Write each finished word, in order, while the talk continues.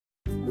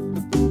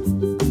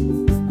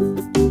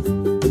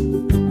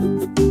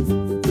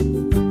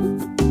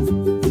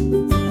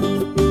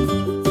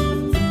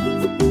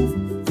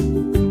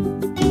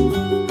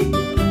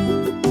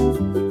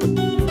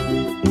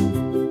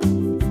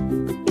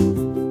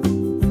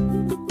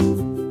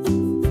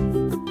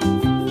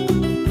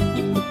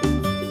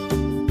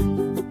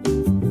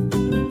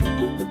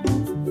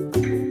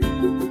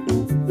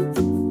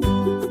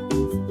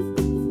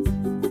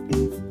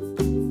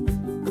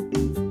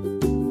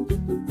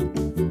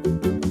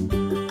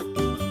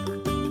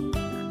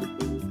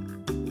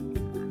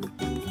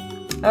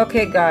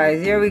Okay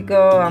guys, here we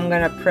go. I'm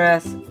gonna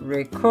press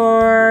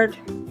record.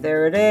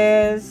 There it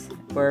is.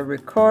 We're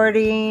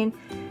recording.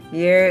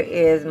 Here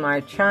is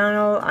my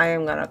channel. I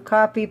am gonna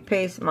copy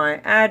paste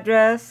my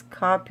address.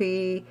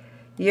 Copy.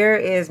 Here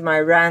is my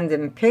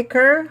random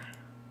picker,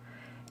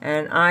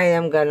 and I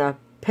am gonna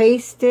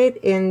paste it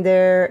in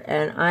there,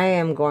 and I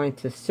am going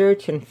to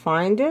search and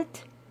find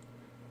it.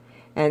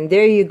 And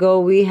there you go.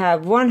 We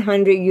have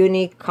 100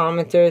 unique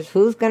commenters.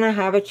 Who's going to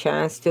have a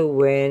chance to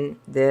win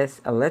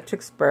this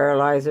electric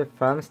sterilizer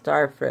from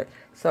STARFRIT?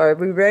 So are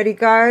we ready,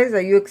 guys?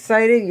 Are you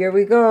excited? Here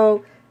we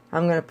go.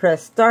 I'm going to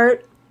press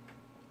start.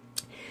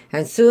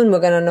 And soon we're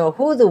going to know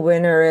who the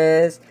winner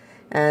is.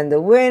 And the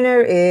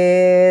winner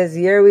is,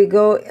 here we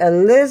go,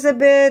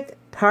 Elizabeth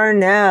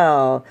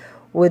Parnell.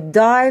 Would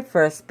die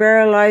for a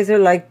sterilizer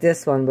like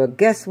this one. But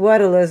guess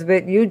what,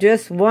 Elizabeth? You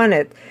just won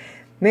it.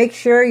 Make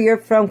sure you're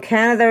from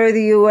Canada or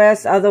the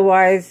US,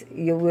 otherwise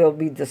you will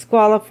be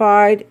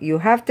disqualified. You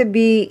have to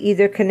be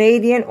either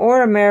Canadian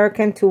or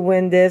American to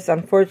win this.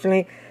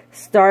 Unfortunately,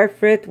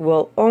 STARFRIT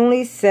will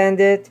only send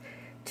it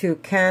to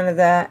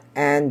Canada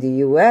and the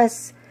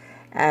US.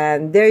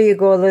 And there you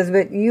go,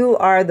 Elizabeth. You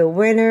are the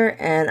winner,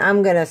 and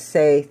I'm going to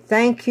say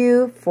thank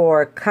you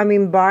for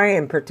coming by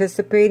and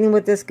participating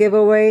with this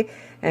giveaway.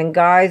 And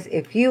guys,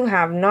 if you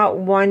have not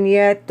won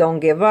yet, don't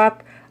give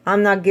up.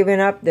 I'm not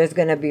giving up. There's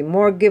going to be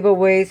more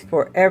giveaways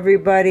for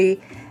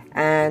everybody.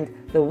 And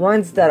the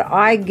ones that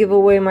I give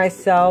away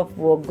myself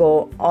will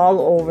go all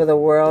over the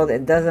world.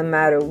 It doesn't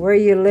matter where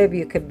you live.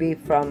 You could be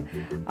from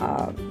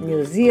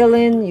New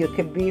Zealand. You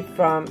could be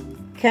from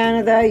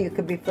Canada. You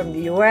could be from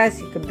the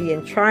US. You could be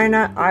in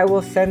China. I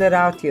will send it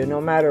out to you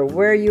no matter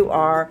where you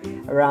are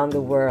around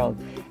the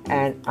world.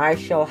 And I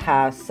shall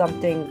have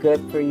something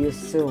good for you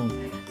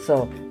soon.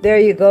 So there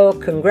you go.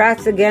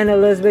 Congrats again,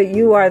 Elizabeth.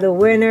 You are the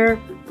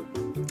winner.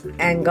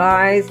 And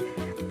guys,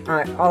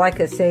 all I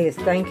can say is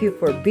thank you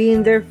for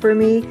being there for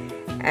me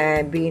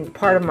and being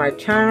part of my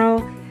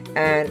channel.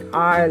 And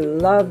I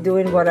love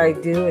doing what I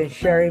do and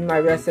sharing my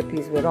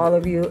recipes with all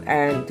of you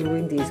and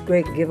doing these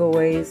great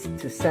giveaways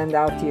to send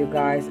out to you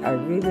guys. I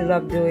really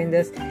love doing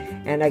this.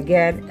 And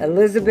again,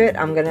 Elizabeth,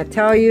 I'm going to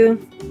tell you,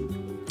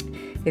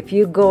 if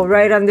you go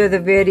right under the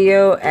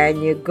video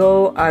and you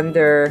go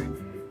under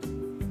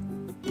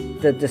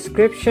the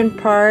description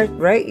part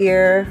right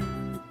here,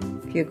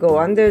 if you go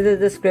under the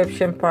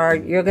description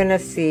part, you're going to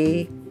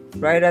see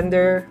right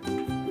under,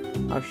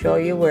 I'll show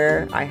you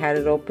where, I had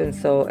it open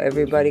so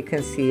everybody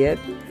can see it.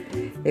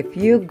 If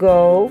you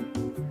go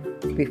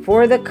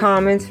before the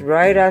comments,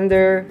 right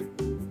under,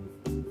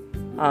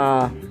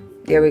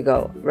 here we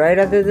go, right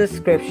under the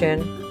description,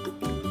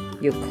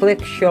 you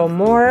click show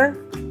more,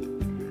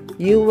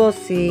 you will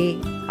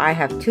see I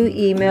have 2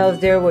 emails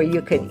there where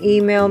you can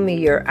email me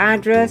your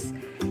address,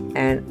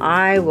 and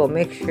I will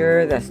make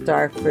sure that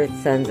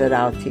STARFRIT sends it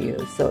out to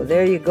you. So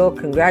there you go.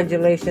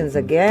 Congratulations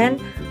again.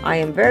 I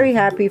am very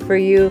happy for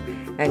you.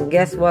 And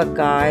guess what,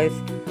 guys?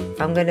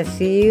 I'm going to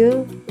see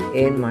you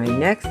in my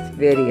next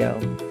video.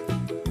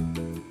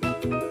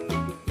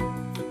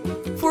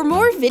 For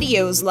more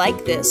videos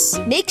like this,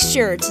 make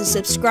sure to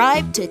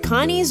subscribe to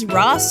Connie's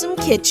RAWsome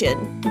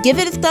Kitchen. Give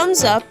it a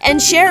thumbs up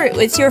and share it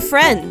with your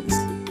friends.